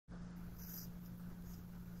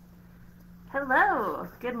Hello,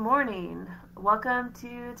 good morning. Welcome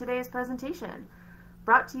to today's presentation,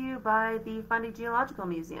 brought to you by the Fundy Geological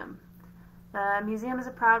Museum. The museum is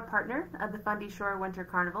a proud partner of the Fundy Shore Winter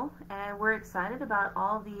Carnival, and we're excited about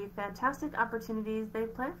all the fantastic opportunities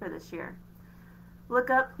they've planned for this year. Look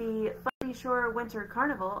up the Fundy Shore Winter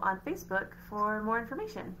Carnival on Facebook for more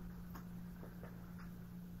information.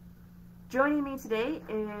 Joining me today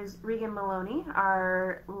is Regan Maloney,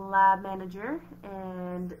 our lab manager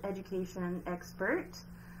and education expert.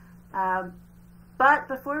 But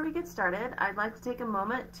before we get started, I'd like to take a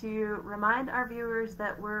moment to remind our viewers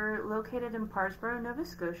that we're located in Parsboro, Nova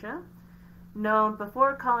Scotia, known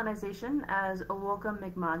before colonization as Owalka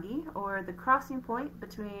Mi'kma'ki, or the crossing point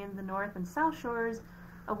between the north and south shores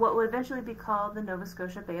of what would eventually be called the Nova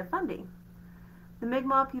Scotia Bay of Fundy. The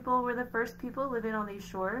Mi'kmaq people were the first people living on these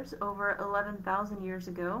shores over 11,000 years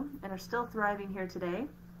ago and are still thriving here today.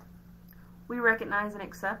 We recognize and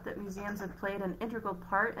accept that museums have played an integral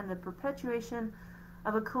part in the perpetuation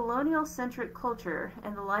of a colonial-centric culture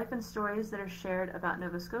and the life and stories that are shared about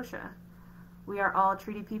Nova Scotia. We are all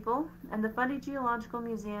treaty people, and the Fundy Geological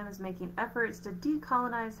Museum is making efforts to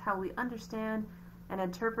decolonize how we understand and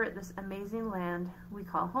interpret this amazing land we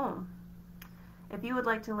call home. If you would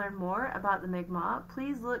like to learn more about the Mi'kmaq,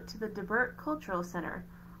 please look to the DeBert Cultural Center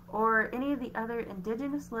or any of the other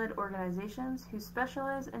Indigenous-led organizations who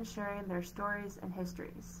specialize in sharing their stories and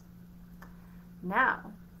histories. Now,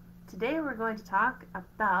 today we're going to talk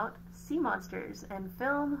about sea monsters in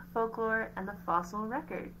film, folklore, and the fossil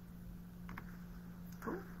record.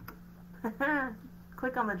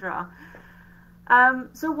 Click on the draw.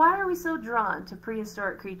 So why are we so drawn to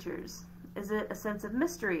prehistoric creatures? Is it a sense of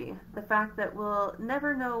mystery, the fact that we'll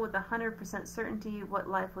never know with 100% certainty what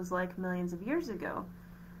life was like millions of years ago?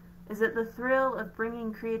 Is it the thrill of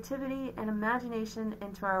bringing creativity and imagination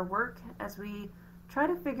into our work as we try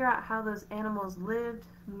to figure out how those animals lived,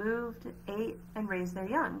 moved, ate, and raised their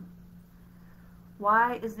young?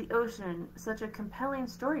 Why is the ocean such a compelling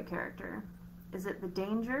story character? Is it the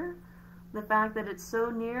danger? The fact that it's so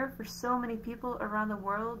near for so many people around the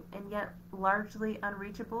world and yet largely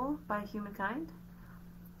unreachable by humankind?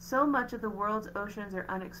 So much of the world's oceans are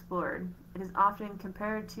unexplored. It is often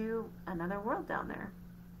compared to another world down there.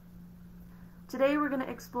 Today we're going to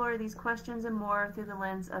explore these questions and more through the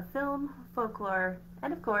lens of film, folklore,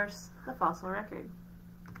 and of course, the fossil record.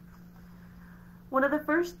 One of the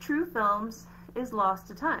first true films is Lost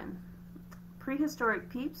to Time. Prehistoric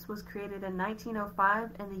Peeps was created in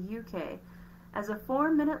 1905 in the UK as a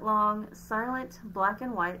 4-minute-long, silent, black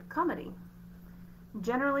and white comedy.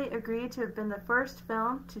 Generally agreed to have been the first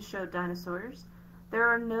film to show dinosaurs, there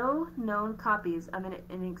are no known copies of it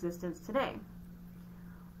in existence today.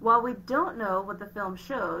 While we don't know what the film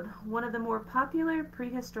showed, one of the more popular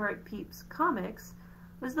Prehistoric Peeps comics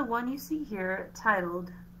was the one you see here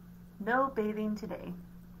titled No Bathing Today.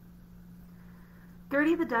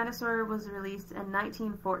 Gertie the Dinosaur was released in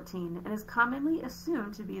 1914 and is commonly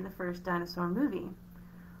assumed to be the first dinosaur movie.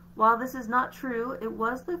 While this is not true, it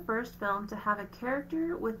was the first film to have a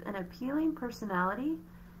character with an appealing personality,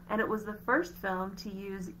 and it was the first film to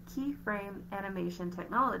use keyframe animation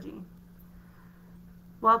technology.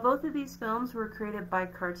 While both of these films were created by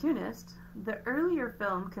cartoonists, the earlier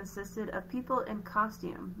film consisted of people in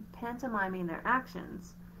costume, pantomiming their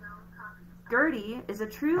actions. Gertie is a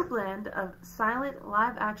true blend of silent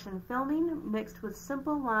live-action filming mixed with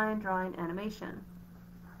simple line drawing animation.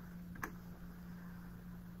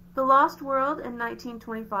 The Lost World in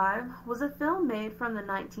 1925 was a film made from the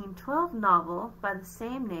 1912 novel by the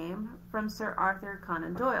same name from Sir Arthur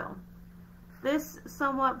Conan Doyle. This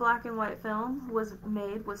somewhat black and white film was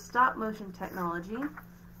made with stop-motion technology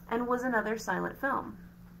and was another silent film.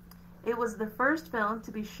 It was the first film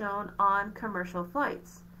to be shown on commercial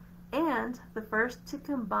flights, and the first to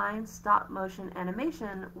combine stop-motion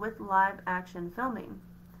animation with live-action filming.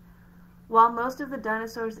 While most of the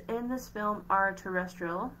dinosaurs in this film are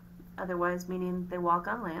terrestrial, otherwise meaning they walk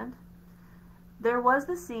on land, there was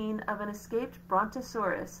the scene of an escaped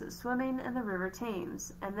brontosaurus swimming in the River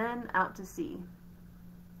Thames and then out to sea.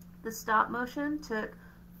 The stop-motion took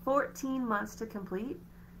 14 months to complete,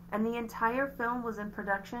 and the entire film was in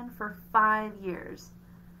production for 5 years.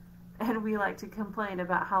 And we like to complain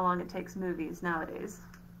about how long it takes movies nowadays.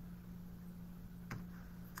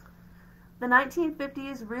 The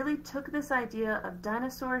 1950s really took this idea of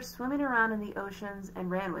dinosaurs swimming around in the oceans and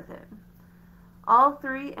ran with it. All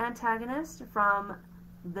three antagonists from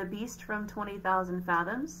The Beast from 20,000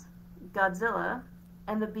 Fathoms, Godzilla,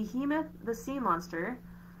 and the Behemoth the Sea Monster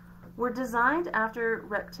were designed after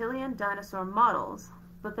reptilian dinosaur models,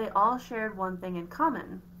 but they all shared one thing in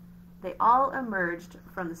common. They all emerged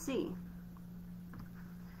from the sea.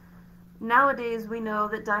 Nowadays, we know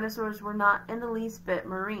that dinosaurs were not in the least bit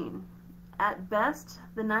marine. At best,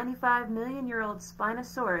 the 95-million-year-old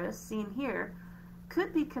Spinosaurus seen here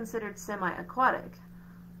could be considered semi-aquatic,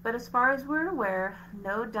 but as far as we're aware,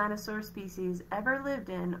 no dinosaur species ever lived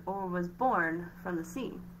in or was born from the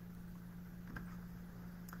sea.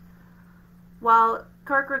 While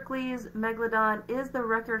Carcrocles megalodon is the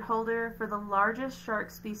record holder for the largest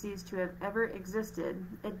shark species to have ever existed,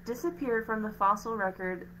 it disappeared from the fossil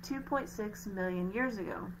record 2.6 million years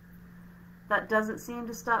ago. That doesn't seem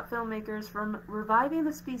to stop filmmakers from reviving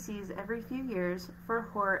the species every few years for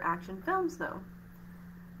horror action films, though.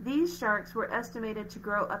 These sharks were estimated to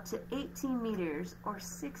grow up to 18 meters or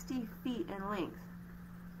 60 feet in length.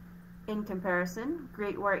 In comparison,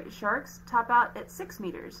 great white sharks top out at 6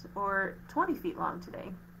 meters or 20 feet long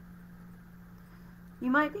today. You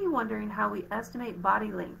might be wondering how we estimate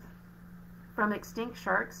body length from extinct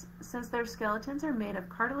sharks, since their skeletons are made of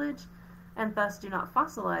cartilage and thus do not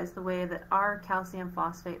fossilize the way that our calcium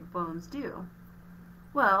phosphate bones do.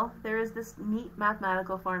 Well, there is this neat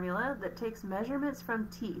mathematical formula that takes measurements from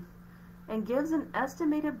teeth and gives an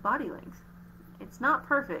estimated body length. It's not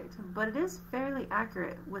perfect, but it is fairly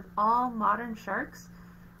accurate with all modern sharks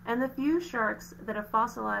and the few sharks that have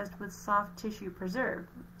fossilized with soft tissue preserved,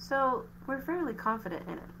 so we're fairly confident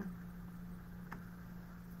in it.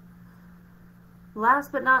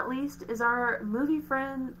 Last but not least is our movie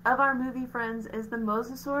friends is the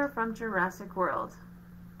mosasaur from Jurassic World.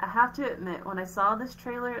 I have to admit, when I saw this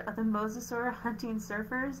trailer of the mosasaur hunting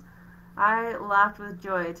surfers, I laughed with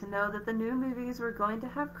joy to know that the new movies were going to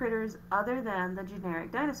have critters other than the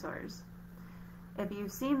generic dinosaurs. If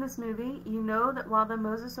you've seen this movie, you know that while the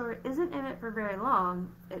mosasaur isn't in it for very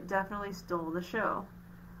long, it definitely stole the show.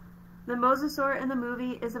 The mosasaur in the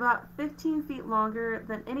movie is about 15 feet longer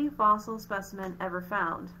than any fossil specimen ever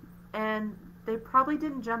found, and they probably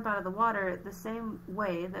didn't jump out of the water the same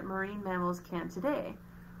way that marine mammals can today.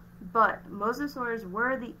 But mosasaurs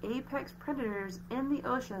were the apex predators in the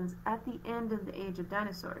oceans at the end of the age of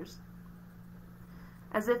dinosaurs.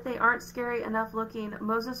 As if they aren't scary enough looking,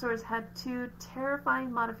 mosasaurs had two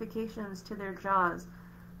terrifying modifications to their jaws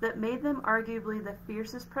that made them arguably the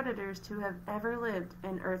fiercest predators to have ever lived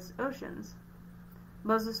in Earth's oceans.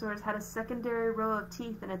 Mosasaurs had a secondary row of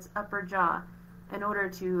teeth in its upper jaw in order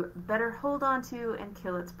to better hold onto and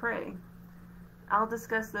kill its prey. I'll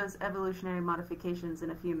discuss those evolutionary modifications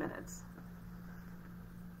in a few minutes.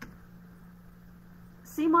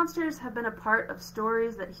 Sea monsters have been a part of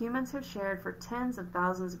stories that humans have shared for tens of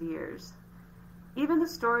thousands of years. Even the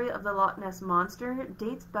story of the Loch Ness Monster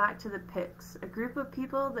dates back to the Picts, a group of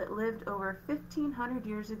people that lived over 1,500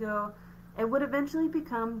 years ago and would eventually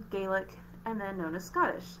become Gaelic and then known as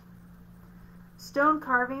Scottish. Stone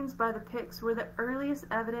carvings by the Picts were the earliest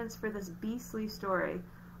evidence for this beastly story,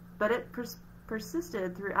 but it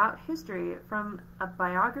persisted throughout history, from a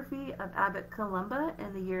biography of Abbot Columba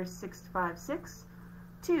in the year 656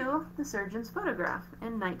 to the surgeon's photograph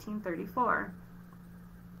in 1934.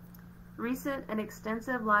 Recent and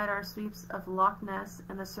extensive LiDAR sweeps of Loch Ness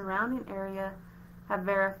and the surrounding area have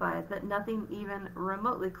verified that nothing even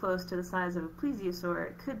remotely close to the size of a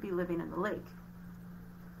plesiosaur could be living in the lake.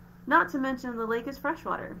 Not to mention the lake is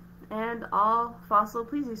freshwater, and all fossil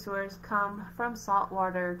plesiosaurs come from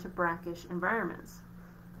saltwater to brackish environments.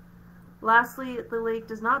 Lastly, the lake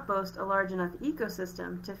does not boast a large enough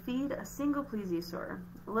ecosystem to feed a single plesiosaur,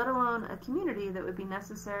 let alone a community that would be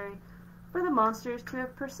necessary for the monsters to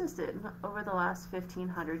have persisted over the last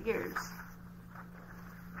 1,500 years.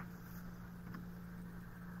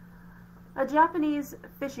 A Japanese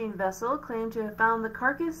fishing vessel claimed to have found the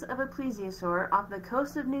carcass of a plesiosaur off the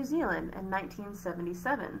coast of New Zealand in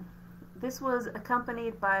 1977. This was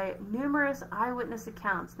accompanied by numerous eyewitness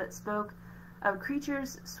accounts that spoke of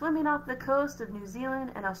creatures swimming off the coast of New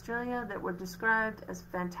Zealand and Australia that were described as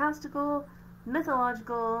fantastical,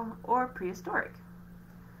 mythological, or prehistoric.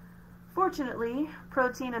 Fortunately,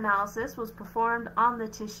 protein analysis was performed on the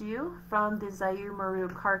tissue from the Zayu Maru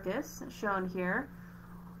carcass, shown here,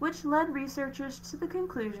 which led researchers to the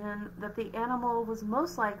conclusion that the animal was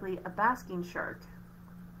most likely a basking shark.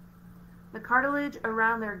 The cartilage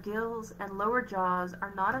around their gills and lower jaws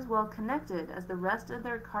are not as well connected as the rest of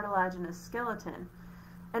their cartilaginous skeleton,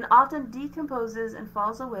 and often decomposes and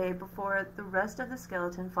falls away before the rest of the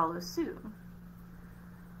skeleton follows suit.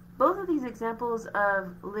 Both of these examples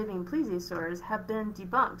of living plesiosaurs have been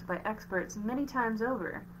debunked by experts many times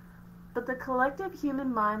over, but the collective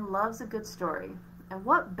human mind loves a good story, and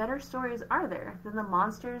what better stories are there than the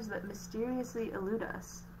monsters that mysteriously elude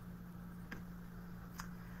us?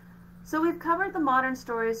 So we've covered the modern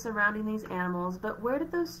stories surrounding these animals, but where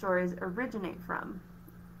did those stories originate from?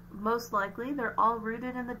 Most likely, they're all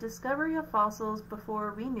rooted in the discovery of fossils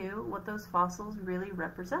before we knew what those fossils really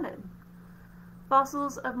represented.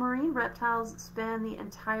 Fossils of marine reptiles span the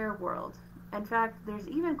entire world. In fact, there's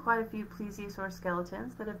even quite a few plesiosaur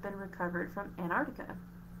skeletons that have been recovered from Antarctica.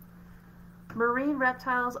 Marine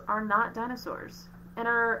reptiles are not dinosaurs and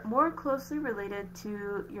are more closely related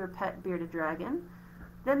to your pet bearded dragon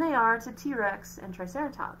than they are to T-Rex and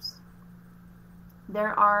Triceratops.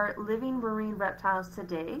 There are living marine reptiles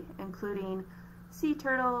today, including sea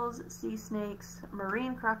turtles, sea snakes,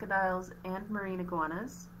 marine crocodiles, and marine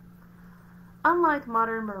iguanas. Unlike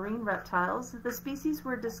modern marine reptiles, the species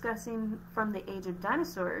we're discussing from the age of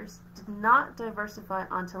dinosaurs did not diversify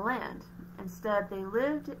onto land. Instead, they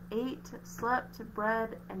lived, ate, slept,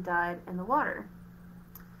 bred, and died in the water.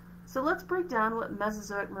 So let's break down what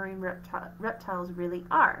Mesozoic marine reptiles really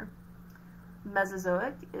are.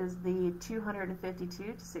 Mesozoic is the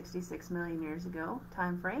 252 to 66 million years ago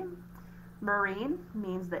time frame. Marine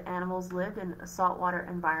means that animals lived in a saltwater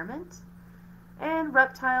environment. And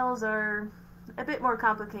reptiles are a bit more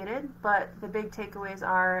complicated, but the big takeaways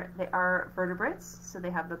are they are vertebrates, so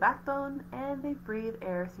they have the backbone, and they breathe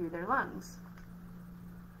air through their lungs.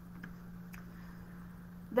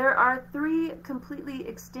 There are three completely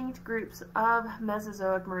extinct groups of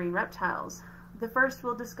Mesozoic marine reptiles. The first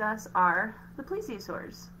we'll discuss are the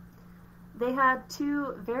plesiosaurs. They had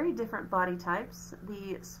two very different body types,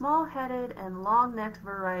 the small-headed and long-necked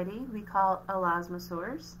variety we call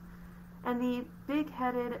elasmosaurs, and the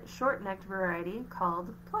big-headed, short-necked variety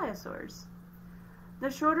called pliosaurs. The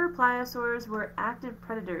shorter pliosaurs were active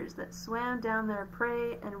predators that swam down their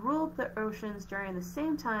prey and ruled the oceans during the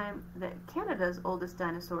same time that Canada's oldest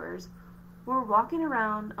dinosaurs were walking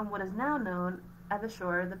around on what is now known as the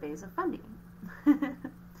shore of the Bays of Fundy.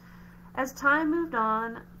 As time moved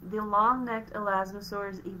on, the long-necked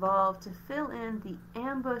elasmosaurs evolved to fill in the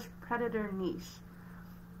ambush predator niche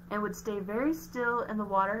and would stay very still in the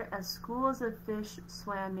water as schools of fish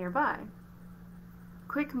swam nearby.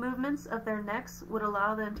 Quick movements of their necks would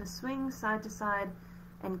allow them to swing side to side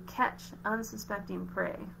and catch unsuspecting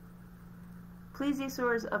prey.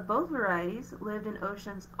 Plesiosaurs of both varieties lived in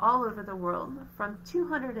oceans all over the world from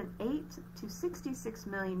 208 to 66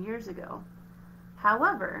 million years ago.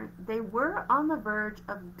 However, they were on the verge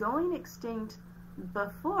of going extinct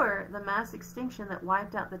before the mass extinction that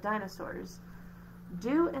wiped out the dinosaurs,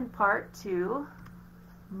 due in part to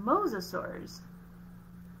mosasaurs.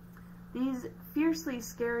 These fiercely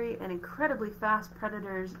scary and incredibly fast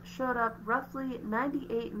predators showed up roughly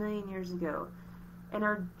 98 million years ago and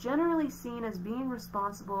are generally seen as being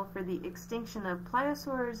responsible for the extinction of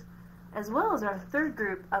pliosaurs, as well as our third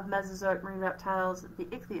group of Mesozoic marine reptiles, the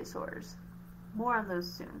ichthyosaurs. More on those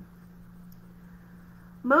soon.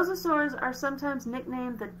 Mosasaurs are sometimes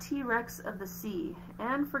nicknamed the T-Rex of the sea,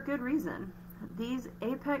 and for good reason. These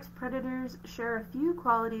apex predators share a few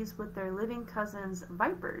qualities with their living cousins,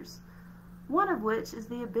 vipers, one of which is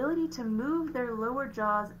the ability to move their lower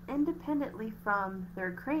jaws independently from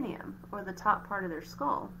their cranium, or the top part of their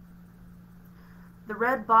skull. The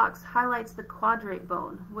red box highlights the quadrate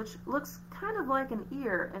bone, which looks kind of like an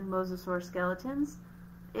ear in mosasaur skeletons,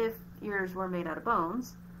 if ears were made out of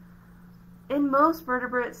bones. In most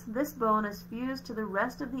vertebrates, this bone is fused to the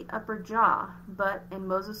rest of the upper jaw, but in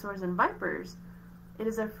mosasaurs and vipers, it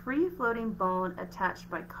is a free-floating bone attached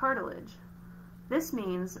by cartilage. This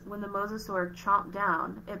means when the mosasaur chomped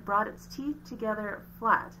down, it brought its teeth together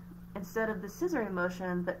flat, instead of the scissoring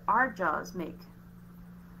motion that our jaws make.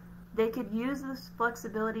 They could use this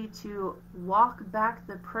flexibility to walk back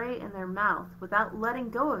the prey in their mouth without letting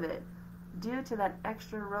go of it, due to that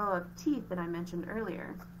extra row of teeth that I mentioned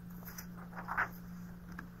earlier.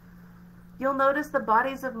 You'll notice the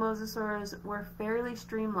bodies of mosasaurs were fairly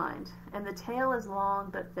streamlined, and the tail is long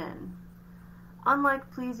but thin. Unlike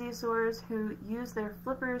plesiosaurs, who use their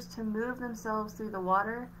flippers to move themselves through the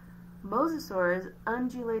water, mosasaurs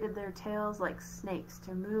undulated their tails like snakes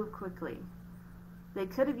to move quickly. They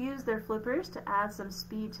could have used their flippers to add some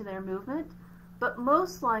speed to their movement, but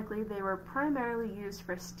most likely they were primarily used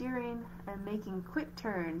for steering and making quick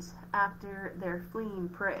turns after their fleeing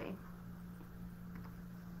prey.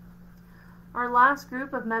 Our last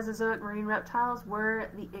group of Mesozoic marine reptiles were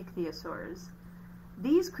the ichthyosaurs.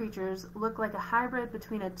 These creatures look like a hybrid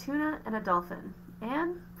between a tuna and a dolphin,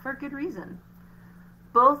 and for good reason.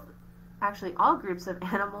 All groups of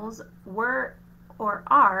animals were or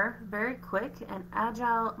are very quick and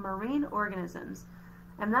agile marine organisms,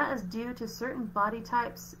 and that is due to certain body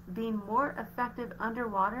types being more effective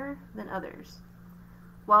underwater than others.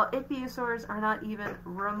 While ichthyosaurs are not even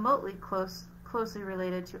remotely closely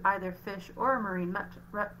related to either fish or marine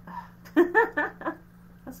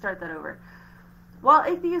Let's start that over. While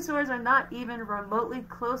ichthyosaurs are not even remotely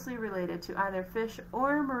closely related to either fish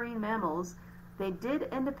or marine mammals, they did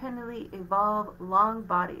independently evolve long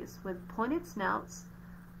bodies with pointed snouts,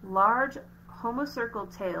 large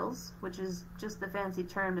homocircle tails, which is just the fancy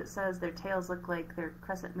term that says their tails look like they're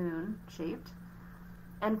crescent moon shaped,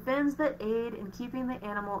 and fins that aid in keeping the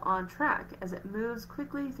animal on track as it moves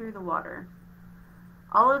quickly through the water.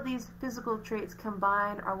 All of these physical traits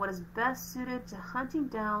combined are what is best suited to hunting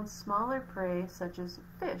down smaller prey such as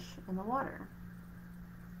fish in the water.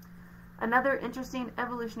 Another interesting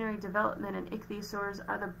evolutionary development in ichthyosaurs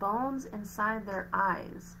are the bones inside their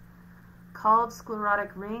eyes. Called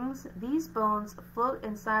sclerotic rings, these bones float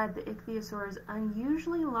inside the ichthyosaur's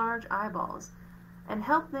unusually large eyeballs and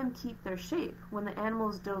help them keep their shape when the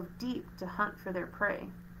animals dove deep to hunt for their prey.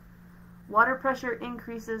 Water pressure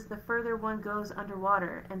increases the further one goes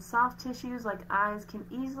underwater, and soft tissues like eyes can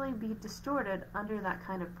easily be distorted under that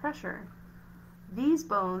kind of pressure. These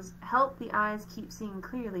bones help the eyes keep seeing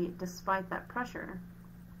clearly despite that pressure.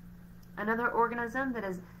 Another organism that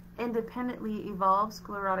has independently evolved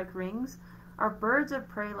sclerotic rings are birds of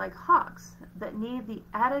prey like hawks that need the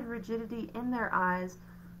added rigidity in their eyes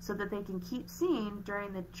so that they can keep seeing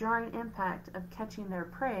during the jarring impact of catching their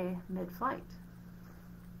prey mid-flight.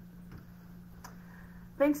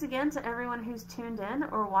 Thanks again to everyone who's tuned in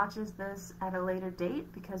or watches this at a later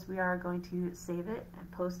date, because we are going to save it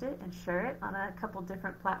and post it and share it on a couple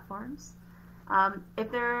different platforms.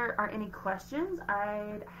 If there are any questions,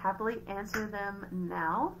 I'd happily answer them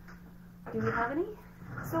now. Do we have any?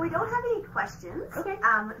 So we don't have any questions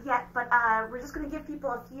yet, but we're just going to give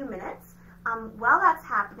people a few minutes. While that's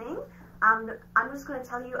happening, I'm just going to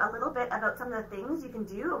tell you a little bit about some of the things you can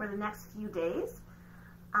do over the next few days.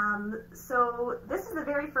 So this is the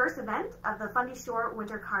very first event of the Fundy Shore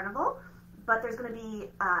Winter Carnival, but there's going to be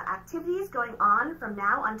activities going on from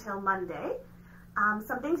now until Monday.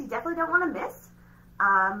 Some things you definitely don't want to miss.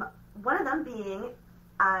 One of them being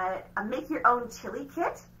a make your own chili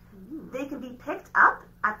kit. They can be picked up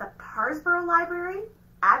at the Parsboro Library,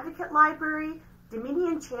 Advocate Library,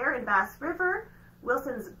 Dominion Chair in Bass River,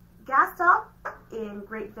 Wilson's Gas Stop in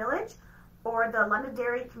Great Village, or the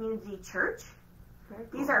Londonderry Community Church. Cool.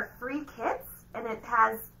 These are free kits, and it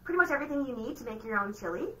has pretty much everything you need to make your own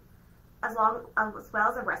chili, as well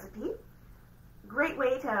as a recipe. Great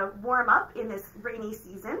way to warm up in this rainy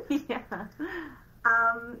season. Yeah.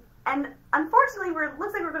 And unfortunately,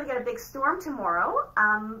 looks like we're going to get a big storm tomorrow,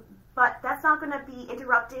 but that's not going to be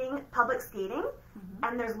interrupting public skating.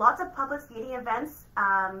 And there's lots of public skating events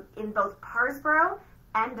in both Parsboro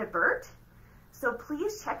and Debert. So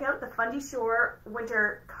please check out the Fundy Shore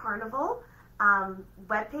Winter Carnival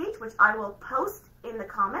webpage, which I will post in the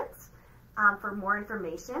comments for more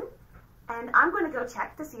information. And I'm going to go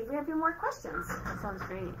check to see if we have any more questions. That sounds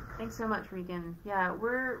great. Thanks so much, Regan. Yeah,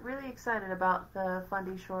 we're really excited about the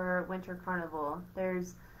Fundy Shore Winter Carnival.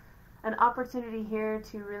 There's an opportunity here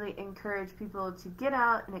to really encourage people to get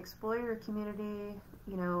out and explore your community,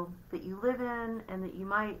 you know, that you live in, and that you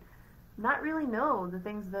might not really know the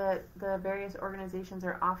things that the various organizations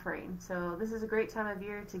are offering. So this is a great time of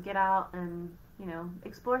year to get out and, you know,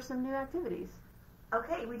 explore some new activities.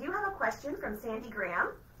 Okay, we do have a question from Sandy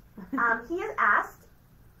Graham. He has asked,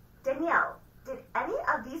 Danielle, did any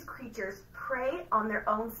of these creatures prey on their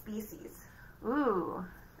own species? Ooh,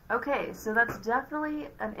 okay, so that's definitely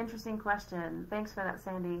an interesting question. Thanks for that,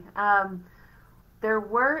 Sandy. There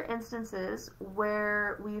were instances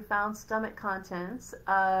where we found stomach contents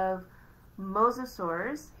of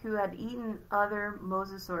mosasaurs who had eaten other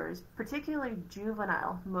mosasaurs, particularly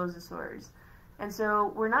juvenile mosasaurs. And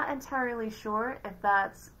so we're not entirely sure if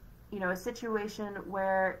that's, you know, a situation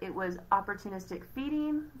where it was opportunistic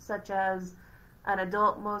feeding, such as an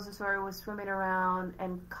adult mosasaur was swimming around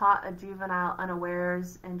and caught a juvenile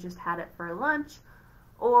unawares and just had it for lunch,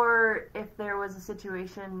 or if there was a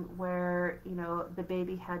situation where, you know, the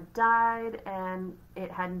baby had died and it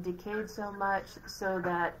hadn't decayed so much so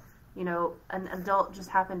that, you know, an adult just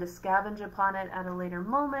happened to scavenge upon it at a later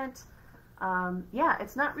moment. Yeah,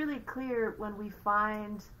 it's not really clear when we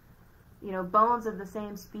find, you know, bones of the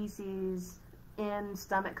same species in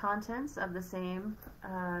stomach contents of the same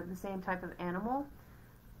type of animal,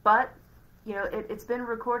 but you know, it's been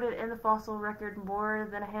recorded in the fossil record more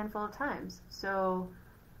than a handful of times. So,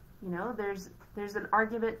 you know, there's an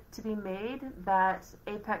argument to be made that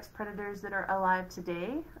apex predators that are alive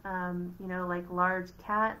today, you know, like large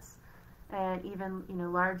cats and even, you know,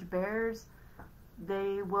 large bears,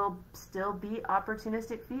 they will still be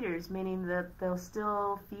opportunistic feeders, meaning that they'll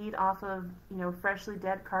still feed off of, you know, freshly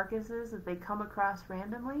dead carcasses that they come across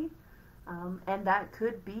randomly, and that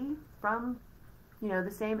could be from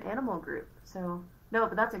the same animal group. So, no,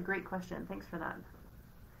 but that's a great question. Thanks for that.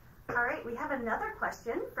 All right, we have another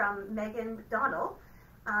question from Megan Donald.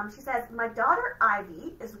 She says, my daughter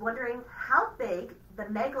Ivy is wondering how big the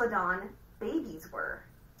megalodon babies were.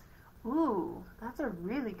 Ooh, that's a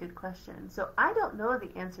really good question. So I don't know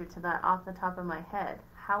the answer to that off the top of my head.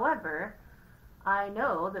 However, I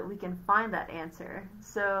know that we can find that answer.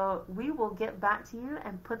 So we will get back to you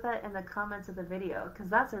and put that in the comments of the video, because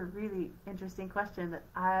that's a really interesting question that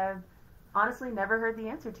I've honestly never heard the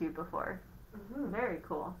answer to before. Mm-hmm. Very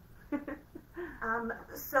cool.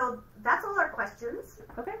 So that's all our questions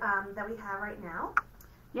okay. That we have right now.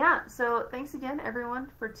 Yeah, so thanks again everyone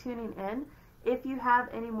for tuning in. If you have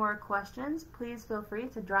any more questions, please feel free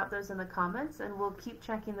to drop those in the comments, and we'll keep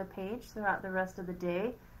checking the page throughout the rest of the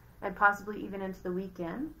day and possibly even into the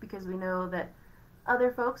weekend, because we know that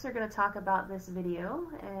other folks are going to talk about this video,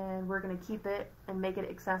 and we're going to keep it and make it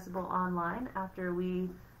accessible online after we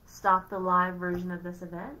stop the live version of this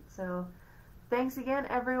event. So thanks again,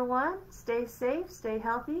 everyone. Stay safe, stay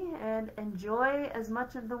healthy, and enjoy as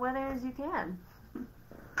much of the weather as you can.